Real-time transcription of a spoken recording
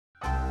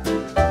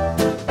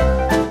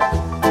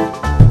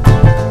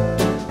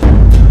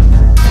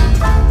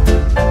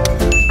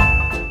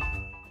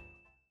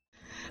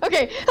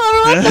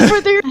the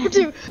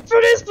birthday to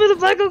Furnace for the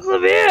Blackout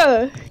Club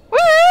here.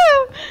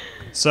 Woo!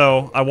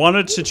 So I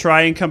wanted to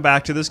try and come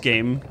back to this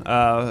game.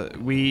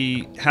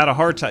 We had a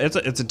hard time.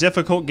 It's a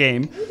difficult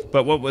game,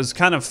 but what was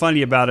kind of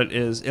funny about it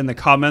is in the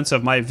comments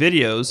of my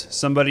videos,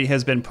 somebody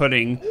has been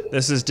putting,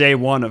 this is day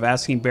 1 of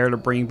asking Bear to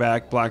bring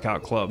back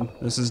Blackout Club.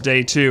 This is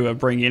day 2 of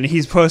bringing, and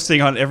he's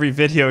posting on every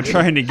video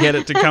trying to get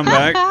it to come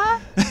back.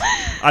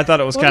 I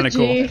thought it was kind of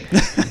cool.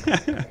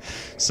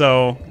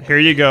 So here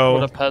you go.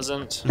 What a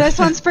peasant. This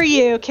one's for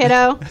you,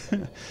 kiddo.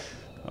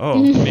 Oh.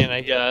 I mean,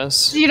 I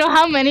guess. Do you know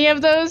how many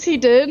of those he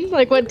did?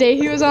 Like what day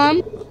he was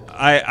on?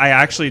 I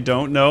actually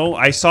don't know.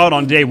 I saw it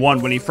on day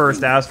 1 when he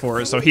first asked for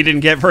it, so he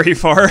didn't get very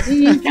far.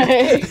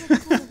 Okay.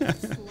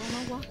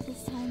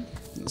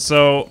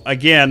 So,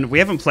 again, we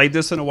haven't played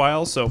this in a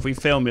while, so if we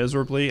fail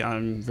miserably,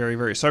 I'm very,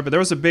 very sorry. But there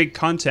was a big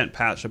content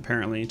patch,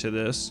 apparently, to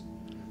this.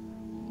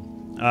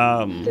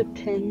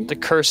 The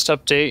cursed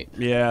update.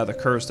 Yeah, the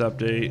cursed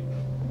update.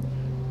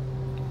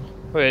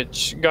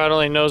 Which, God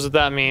only knows what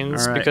that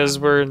means, All right. because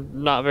we're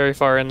not very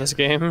far in this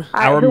game.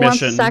 Our who wants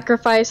to mission.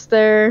 sacrifice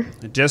their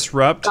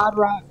Disrupt. God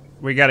rock?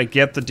 We gotta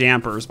get the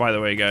dampers, by the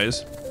way,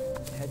 guys.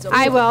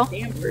 I will.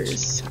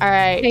 Dampers.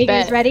 Alright, Are you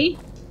guys ready?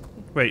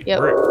 Wait, Yep.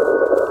 where-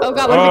 Oh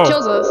god, what if it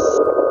kills us?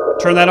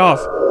 turn that off.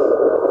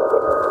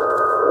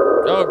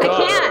 Oh, I God.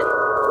 can't.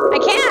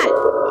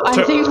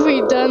 I think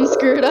we done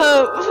screwed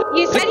up.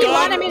 You said you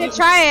wanted me to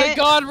try The it.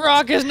 God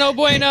Rock is no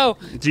bueno!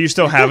 Do you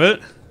still have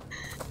it?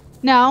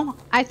 No,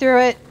 I threw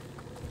it.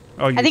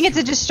 Oh, I think it's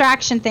a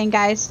distraction thing,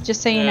 guys.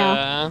 Just so you know.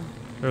 Yeah.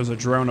 There's a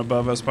drone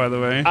above us, by the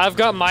way. I've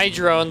got my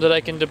drone that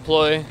I can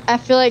deploy. I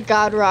feel like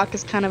God rock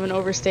is kind of an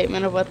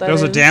overstatement of what that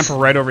is. There's a damper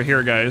right over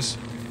here, guys.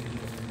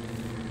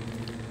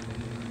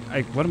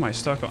 What am I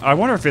stuck on? I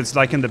wonder if it's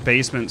like in the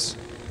basements.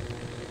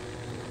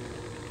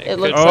 It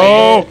looks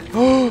Oh!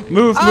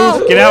 Move,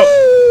 get out!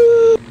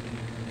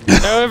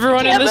 No,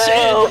 everyone in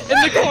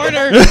the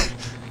corner.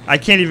 I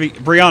can't even.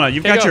 Brianna,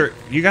 Here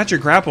you got your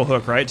grapple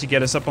hook, right, to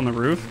get us up on the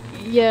roof?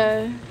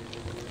 Yeah.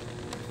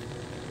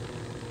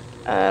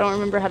 I don't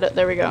remember how to.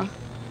 There we go.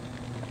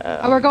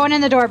 Oh, we're going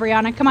in the door,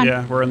 Brianna. Come on.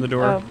 Yeah, we're in the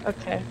door. Oh,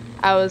 okay.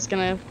 I was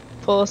gonna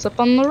pull us up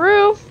on the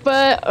roof,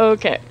 but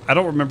okay. I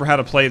don't remember how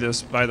to play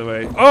this, by the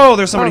way. Oh,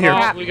 there's somebody here.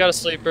 Oh, we got a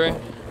sleeper.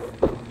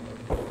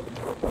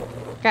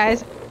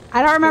 Guys,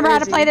 I don't remember how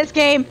to play this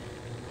game.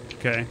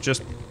 Okay,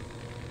 just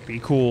be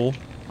cool.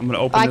 I'm gonna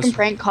open I this. can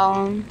prank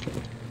call him.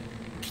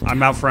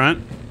 I'm out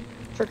front.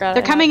 Forgot.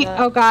 They're I had coming. that.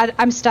 Oh god,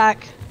 I'm stuck.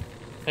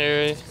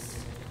 Here.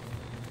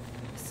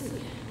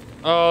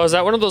 Oh, is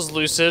that one of those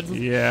lucid?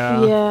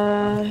 Yeah.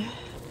 Yeah.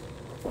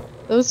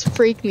 Those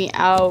freak me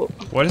out.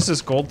 What is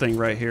this gold thing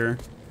right here?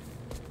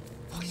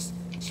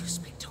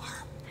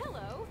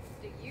 Hello.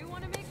 Do you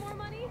want to make more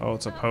money? Oh,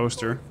 it's a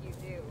poster. You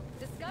do.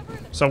 Discover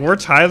the So where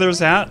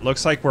Tyler's at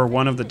looks like where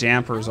one of the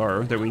dampers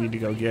are that we need to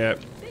go get.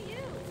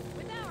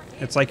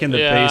 It's like in the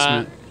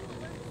basement.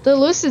 The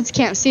Lucids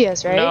can't see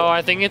us, right? No,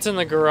 I think it's in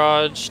the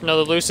garage.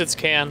 No, the lucids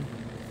can.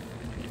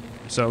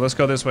 So let's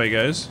go this way,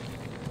 guys.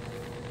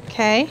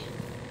 Okay.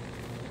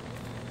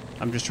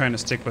 I'm just trying to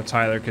stick with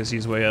Tyler because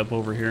he's way up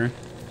over here.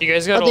 You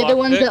guys got Are a they the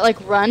ones lockpick? that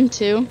like run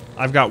too?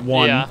 I've got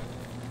one. Yeah.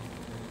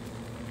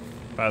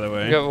 By the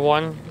way. You got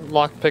one.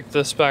 Lockpick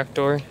this back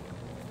door.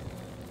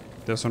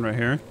 This one right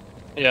here.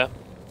 Yeah.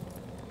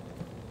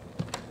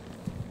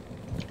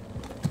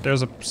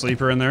 There's a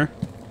sleeper in there.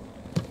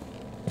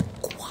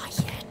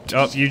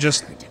 Oh, you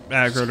just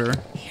aggroed her.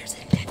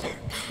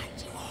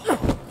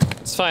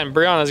 It's fine.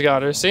 Brianna's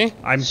got her, see?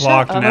 I'm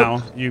blocked up.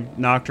 now. You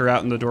knocked her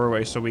out in the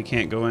doorway, so we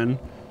can't go in.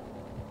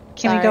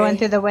 Can we go in Sorry.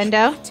 through the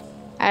window?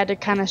 I had to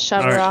kind of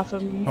shove Alright. her off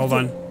of me. Hold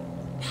on.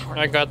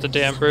 I got the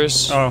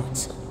dampers. Oh,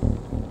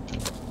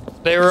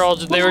 They were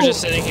just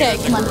sitting here Okay,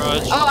 in the come on.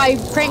 garage. Oh, I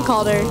prank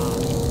called her.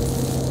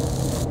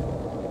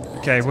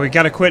 okay. We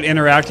gotta quit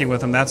interacting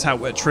with him. That's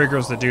how it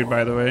triggers the dude,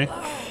 by the way.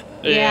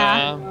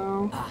 Yeah.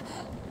 Oh.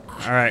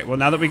 All right. Well,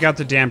 now that we got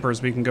the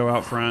dampers, we can go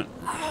out front.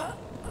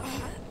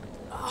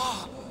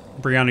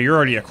 Brianna, you're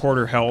already a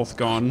quarter health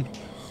gone.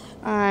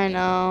 I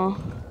know.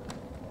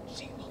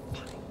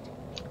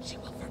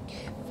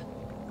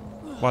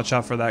 Watch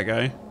out for that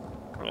guy.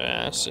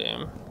 Yeah, I see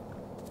him.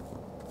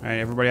 All right,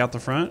 everybody out the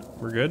front.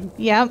 We're good.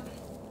 Yep.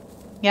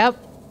 Yep.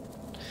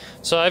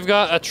 So I've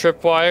got a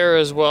tripwire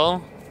as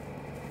well.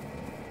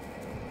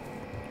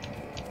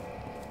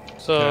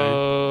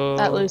 So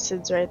That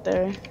Lucid's right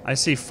there. I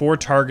see 4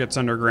 targets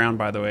underground,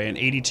 by the way. An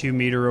 82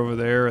 meter over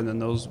there, and then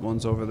those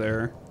ones over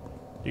there.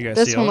 You guys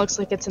see This one all- looks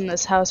like it's in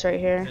this house right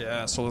here.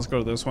 Yeah. So let's go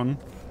to this one.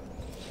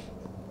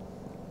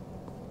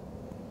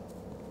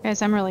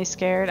 Guys, I'm really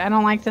scared. I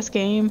don't like this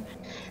game.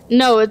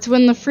 No, it's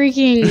when the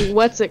freaking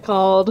what's it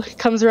called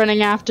comes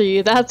running after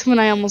you. That's when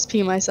I almost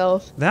pee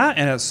myself. That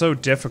and it's so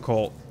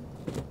difficult.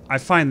 I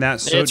find that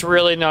so. it's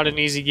really not an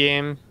easy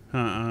game.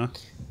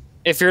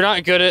 If you're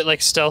not good at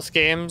like stealth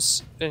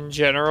games in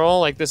general,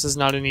 like this is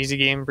not an easy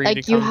game for you to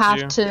Like come you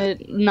have to.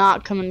 to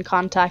not come in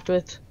contact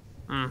with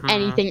Mhm.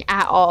 anything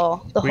at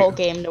all the whole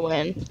game to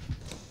win.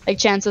 Like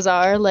chances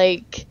are,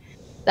 like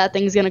that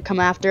thing's gonna come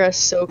after us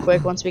so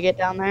quick once we get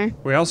down there.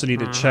 We also need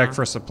to check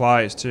for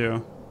supplies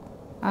too.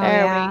 Oh, There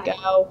yeah. we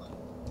go.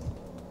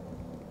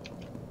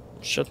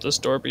 Shut this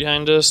door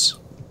behind us.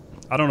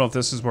 I don't know if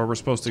this is where we're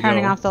supposed to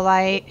Turning go. off the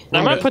light.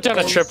 I'm gonna put down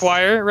a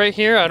tripwire right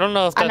here. I don't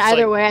know if that's And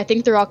either like way, I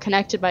think they're all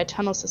connected by a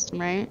tunnel system,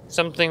 right?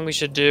 something we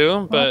should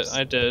do, but Oops.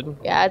 I did.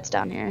 Yeah, it's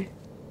down here.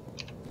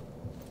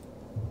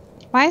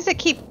 Why does it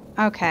keep...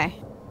 Okay.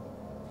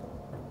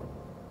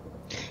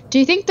 Do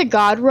you think the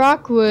God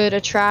Rock would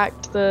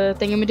attract the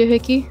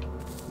thingamadoohickey?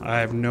 I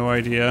have no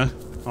idea,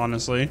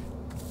 honestly.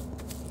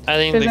 I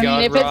think the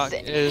God if Rock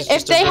it's, is if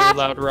just a they very have,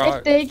 loud rock.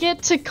 if they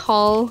get to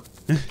call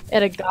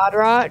it a God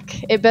Rock,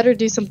 it better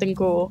do something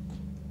cool.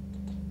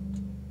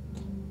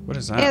 What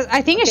is that?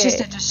 I think it's Okay.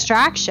 just a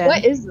distraction.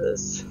 What is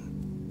this?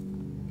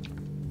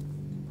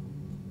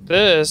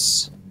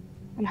 This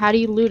And how do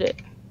you loot it?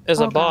 is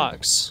a Okay.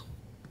 box.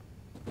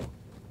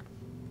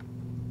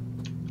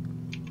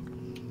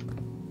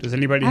 Does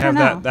anybody I have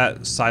don't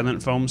that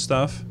silent foam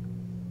stuff?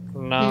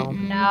 No.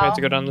 Mm-mm. We have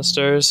to go down the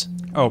stairs.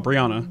 Oh,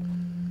 Brianna,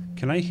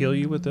 can I heal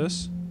you with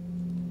this?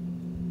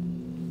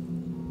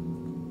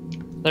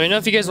 Let me know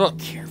if you guys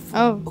want.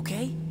 Oh,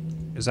 Okay.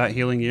 Is that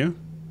healing you?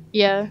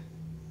 yeah.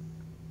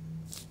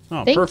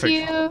 Oh, Thank perfect.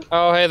 you.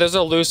 Oh, hey, there's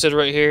a lucid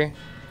right here.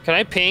 Can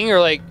I ping or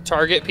like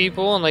target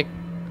people and like?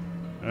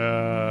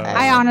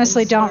 I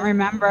honestly don't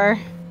remember.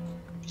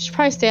 You should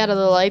probably stay out of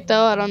the light,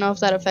 though. I don't know if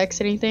that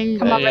affects anything.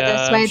 Come but- over Yeah,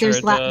 this I'm way. sure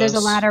There's it there's a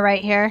does. ladder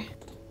right here.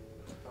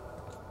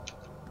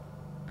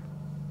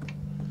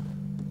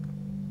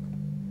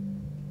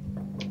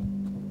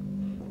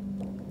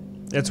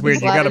 It's weird.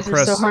 These You gotta ladders are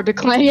press. so hard to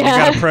climb. You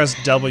Yeah. gotta press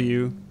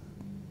W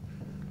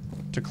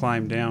to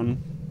climb down.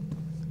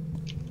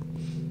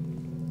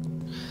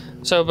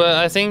 So, but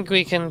I think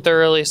we can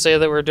thoroughly say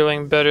that we're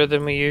doing better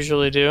than we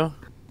usually do.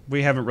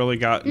 We haven't really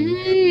gotten.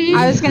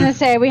 I was gonna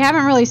say we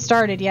haven't really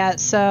started yet,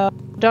 so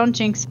don't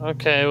jinx.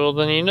 Okay, well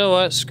then you know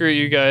what? Screw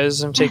you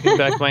guys. I'm taking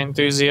back my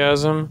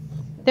enthusiasm.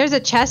 There's a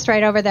chest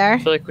right over there. I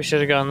feel like we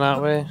should have gone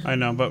that way. I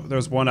know, but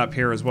there's one up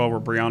here as well where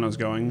Brianna's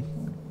going.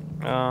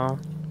 Oh.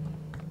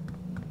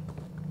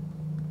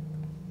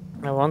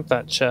 I want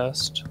that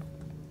chest.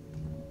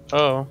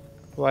 Oh.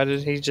 Why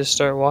did he just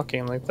start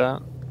walking like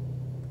that?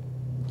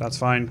 That's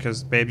fine,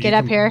 because baby, Get you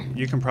up can, here.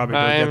 You can probably go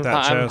I'm get that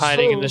I'm chest.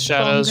 hiding in the Oh,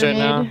 shadows foam right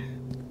now.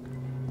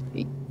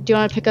 grenade. Do you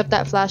want to pick up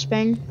that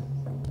flashbang?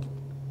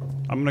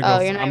 I'm gonna Oh,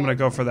 go. you're not I'm gonna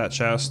go for that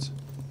chest.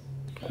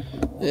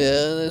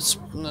 Yeah,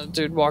 that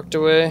dude walked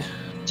away.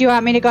 Do you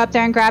want me to go up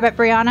there and grab it,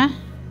 Brianna?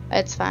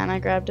 It's fine. I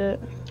grabbed it.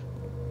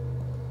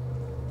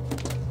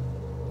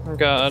 I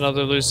got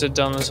another lucid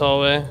down this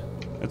hallway.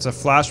 It's a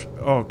flash.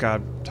 Oh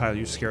God, Tyler,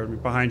 you scared me.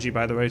 Behind you,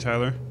 by the way,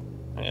 Tyler.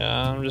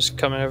 Yeah, I'm just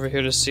coming over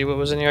here to see what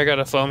was in here. I got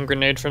a foam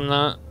grenade from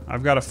that.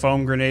 I've got a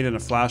foam grenade and a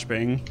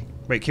flashbang.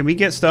 Wait, can we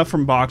get stuff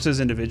from boxes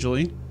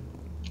individually?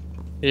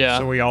 Yeah.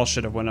 So we all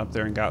should have went up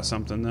there and got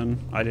something then.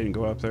 I didn't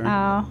go up there.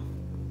 Oh.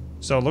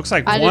 So it looks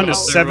like I one didn't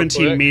is go there real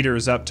 17 quick.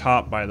 meters up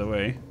top, by the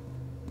way.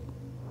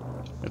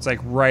 It's like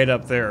right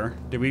up there.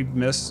 Did we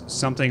miss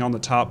something on the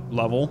top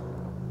level?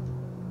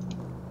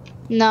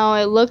 No,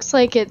 it looks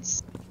like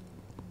it's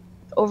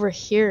over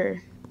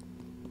here.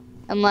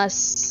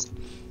 Unless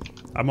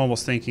I'm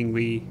almost thinking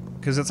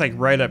because it's like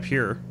right up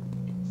here.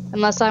 I'm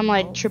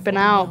like tripping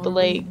out, but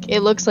like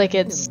it looks like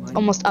it's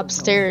almost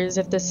upstairs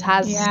if this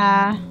has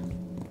Yeah.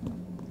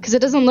 because it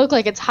doesn't look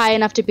like it's high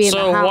enough to be in the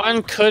So house.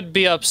 one could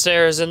be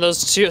upstairs, and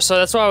those two. So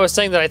that's why I was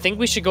saying that I think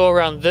we should go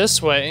around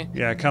this way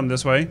Yeah, come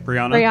this way,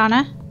 Brianna.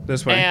 Brianna?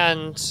 This way.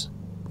 and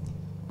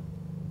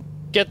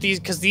get these,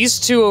 because these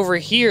two over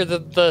here,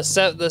 the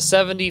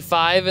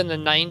 75 and the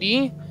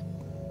 90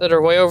 that are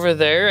way over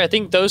there. I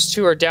think those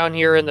two are down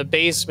here in the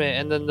basement,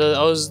 and then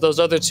those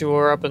other two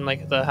are up in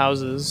like the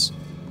houses.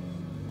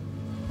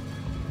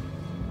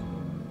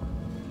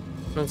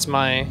 That's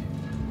my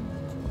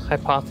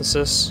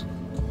hypothesis.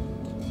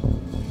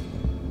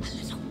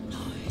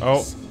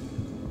 Oh.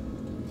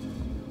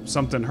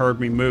 Something heard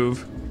me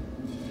move.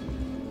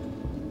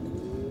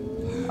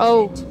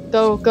 Oh,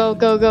 go, go,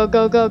 go, go,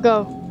 go, go,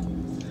 go.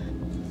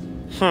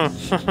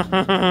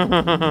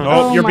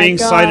 Oh, you're my being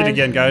sighted God.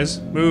 again, guys.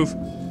 Move.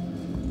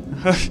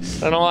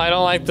 I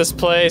don't like this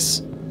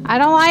place. I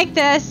don't like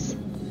this.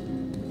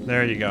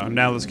 There you go.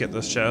 Now let's get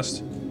this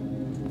chest.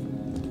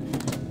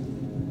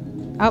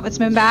 Oh, it's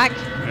moving back.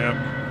 Yep.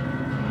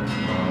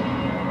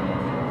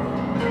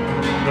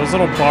 Those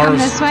little Come bars.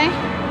 this way.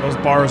 Those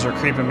bars are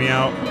creeping me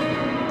out.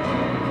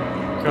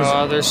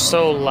 God, they're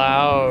so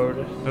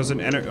loud. There's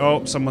an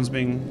oh, someone's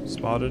being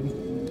spotted.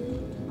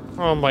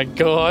 Oh my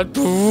God.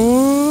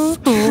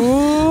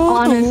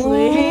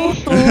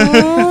 Honestly.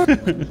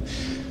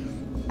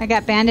 I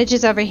got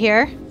bandages over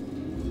here.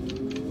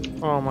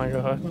 Oh my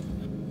God.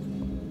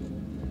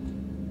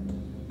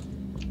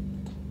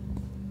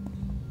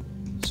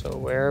 So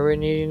where are we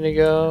needing to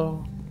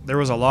go? There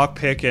was a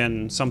lockpick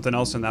and something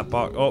else in that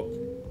box. Oh.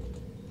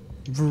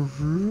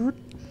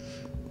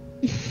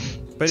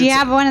 But Do you it's-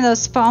 have one of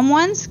those foam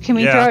ones? Can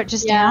we Yeah. throw it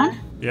just Yeah. down?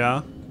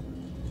 Yeah.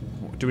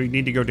 Do we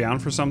need to go down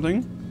for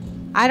something?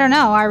 I don't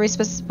know. Are we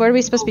supposed? What are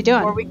we supposed to be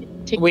doing? Or we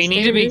can take We the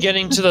need to be stairs.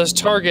 getting to those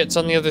targets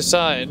on the other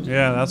side.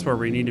 Yeah, that's where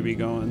we need to be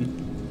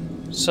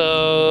going.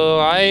 So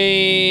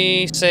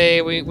I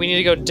say we need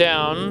to go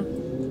down.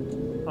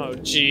 Oh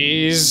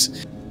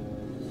jeez.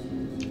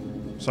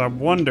 So I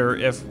wonder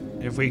if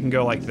we can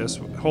go like this.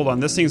 Hold on,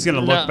 this thing's gonna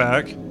look No.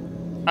 back.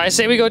 I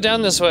say we go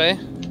down this way.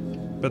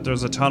 But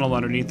there's a tunnel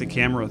underneath the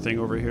camera thing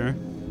over here.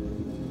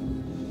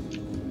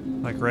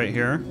 Like right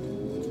here.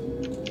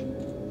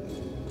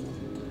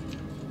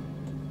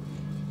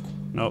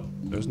 Nope,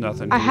 there's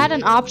nothing. I here. had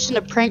an option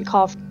to prank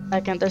call for a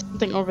second. There's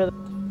something over there.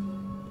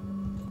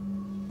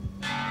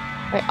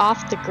 Right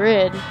off the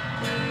grid.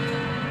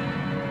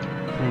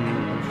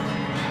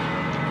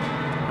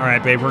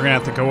 Alright, babe, we're gonna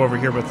have to go over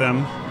here with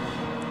them.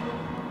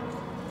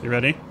 You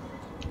ready?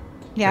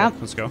 Yeah. Okay,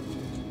 let's go.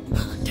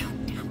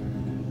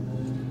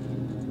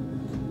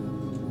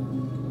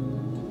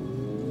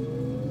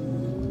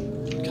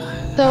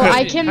 So How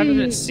I did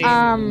it see me?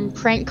 can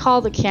prank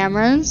call the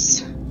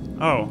cameras,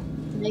 Oh,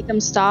 make them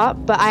stop,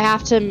 but I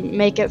have to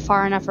make it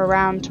far enough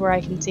around to where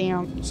I can see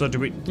them. so do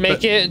we...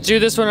 Make it. Do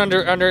this one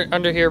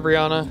under here,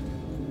 Brianna.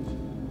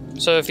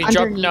 So if you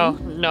drop,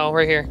 no,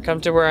 right here.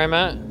 Come to where I'm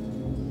at.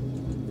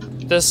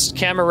 This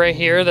camera right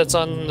here, that's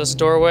on this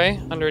doorway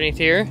underneath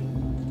here.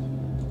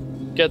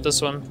 Get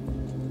this one.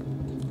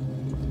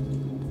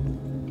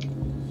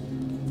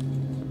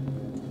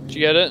 Did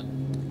you get it?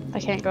 I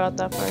can't go out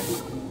that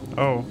far.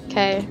 Oh,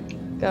 Okay,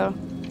 go.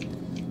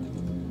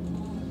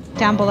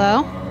 Down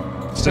below.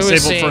 it's Who is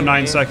disabled for seeing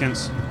 9 me?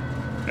 seconds.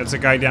 It's a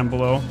guy down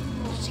below.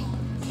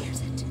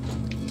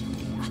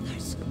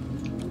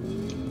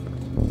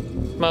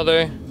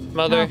 Mother.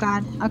 Oh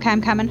God. Okay,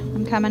 I'm coming.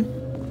 I'm coming.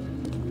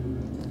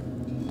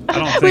 I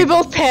don't We think...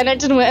 both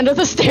panicked and went under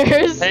the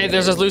stairs. Hey,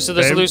 there's a lucid.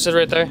 There's a Babe? lucid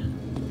right there.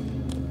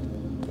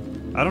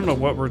 I don't know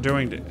what we're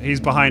doing. He's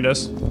behind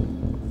us.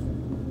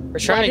 We're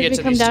trying to did get we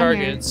to come these down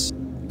here? targets. So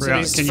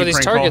Brianna, can for you these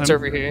prank call targets him?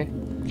 over here.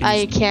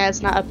 I can't,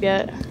 it's not up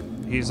yet.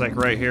 He's like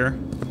right here.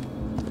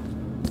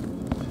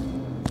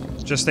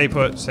 Just stay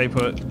put, stay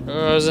put.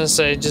 I was gonna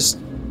say just.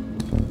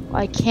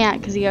 I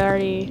can't because he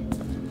already...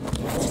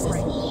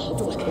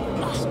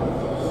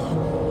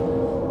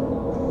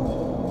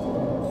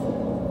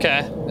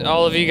 Okay,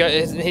 all of you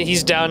guys.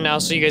 He's down now,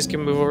 so you guys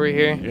can move over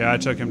here. Yeah, I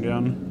took him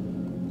down.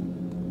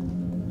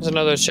 There's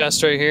another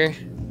chest right here.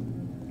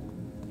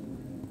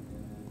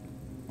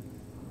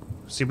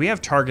 See, we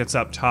have targets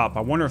up top.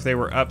 I wonder if they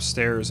were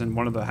upstairs in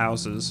one of the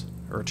houses.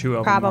 Or two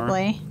of them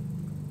Probably.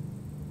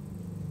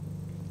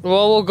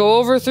 Well, we'll go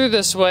over through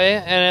this way,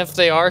 and if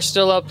they are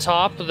still up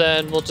top,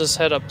 then we'll just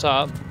head up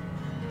top.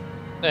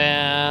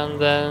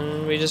 And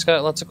then we just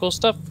got lots of cool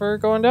stuff for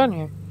going down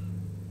here.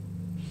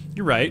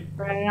 You're right.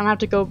 Right, I don't have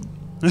to go...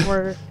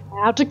 or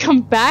I have to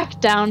come back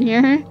down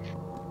here.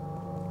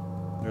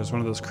 There's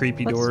one of those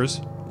creepy What's-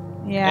 doors.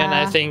 Yeah. And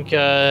I think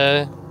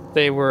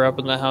they were up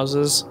in the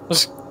houses.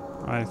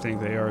 I think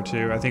they are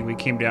too. I think we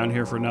came down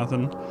here for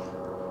nothing.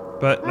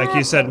 But like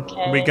you said,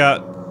 okay. we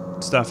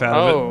got stuff out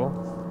of Oh.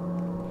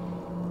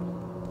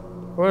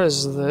 What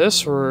is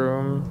this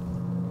room?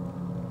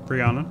 it.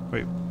 Brianna,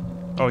 wait.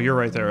 Oh, you're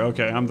right there.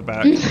 Okay, I'm the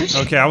back.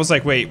 Okay, I was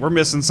like, wait, we're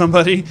missing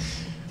somebody.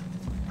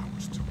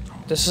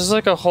 This is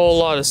like a whole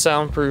lot of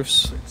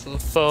soundproofs.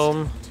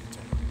 Foam.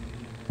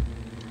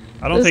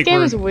 I don't This think game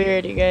we're. is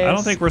weird, you guys. I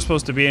don't think we're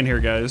supposed to be in here,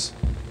 guys.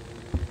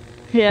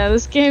 Yeah,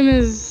 this game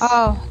is...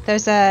 Oh,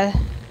 there's a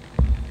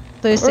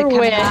lucid We're coming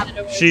way up. ahead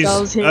of She's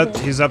ourselves here.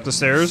 he's up the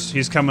stairs.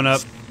 He's coming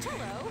up.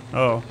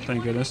 Hello. Oh,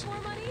 thank goodness. More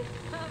money?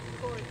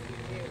 Of course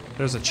you do.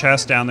 There's a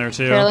chest down there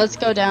too. Here, let's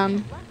go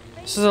down.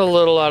 This is a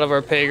little out of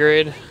our pay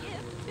grade.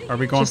 Are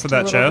we going Just for a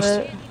that little chest?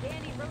 bit.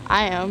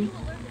 I am.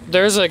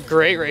 There's a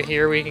grate right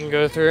here we can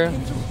go through.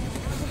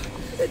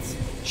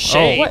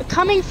 Shade. What?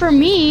 Coming for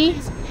me?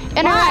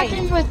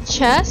 Interacting with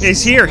chess?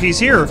 He's here. He's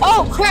here.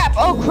 Oh crap!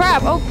 Oh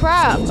crap! Oh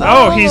crap!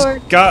 Oh, he's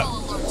Lord. got.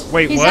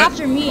 Wait, He's what?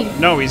 after me.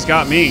 No, he's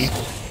got me.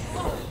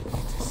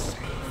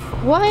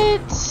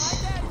 What?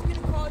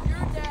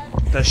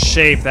 The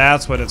shape.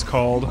 That's what it's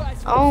called.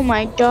 Oh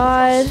my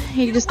god!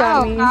 He just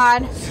got Oh me.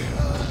 God.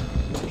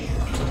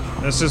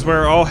 This is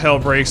where all hell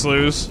breaks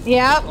loose.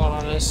 Yep.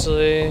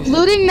 Honestly.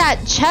 Looting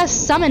that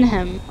chest summoned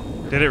him.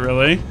 Did it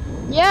really?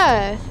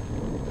 Yeah.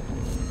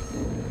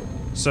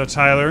 So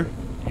Tyler,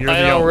 you're I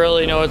the don't el-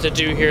 really know what to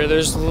do here.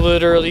 There's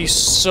literally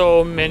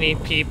so many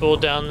people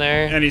down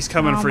there. and he's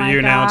coming Oh for my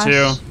you now gosh.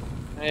 too.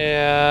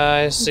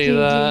 Yeah, I see GG,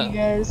 that. you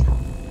guys.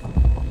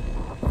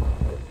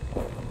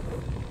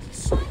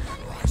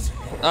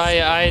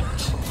 I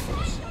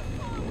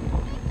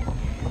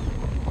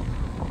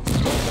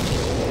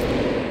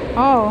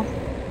Oh.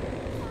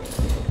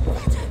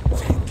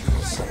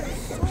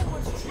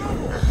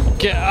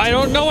 I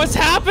don't know what's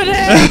happening.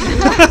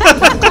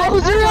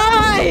 Close your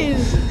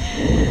eyes.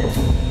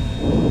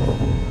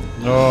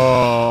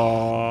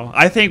 Oh,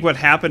 I think what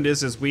happened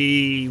is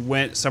we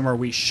went somewhere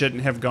we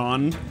shouldn't have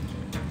gone,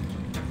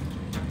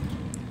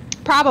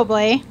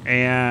 Probably.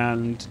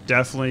 and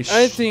definitely.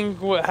 I think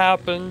what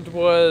happened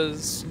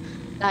was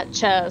That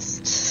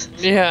chest.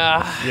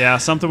 Yeah. Yeah,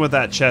 something with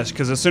that chest,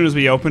 because as soon as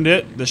we opened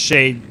it, the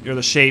shade or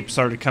the shape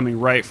started coming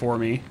right for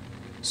me.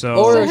 So,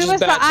 Or- So It was who just was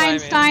the bad timing.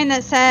 Einstein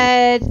that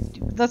said,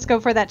 "Let's go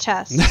for that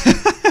chest"?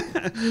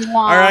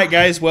 all right,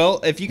 guys.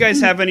 Well, if you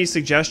guys have any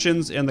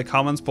suggestions in the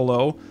comments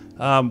below,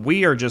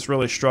 we are just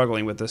really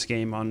struggling with this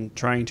game on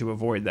trying to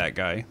avoid that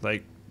guy.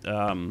 Like, I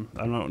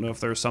don't know if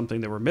there's something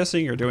that we're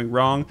missing or doing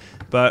wrong,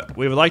 but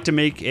we would like to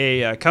make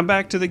a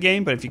comeback to the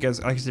game. But if you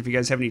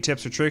guys have any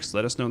tips or tricks,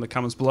 let us know in the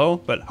comments below.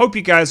 But hope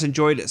you guys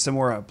enjoyed some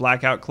more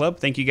Blackout Club.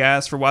 Thank you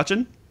guys for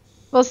watching.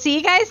 We'll see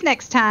you guys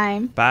next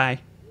time. Bye.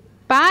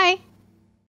 Bye.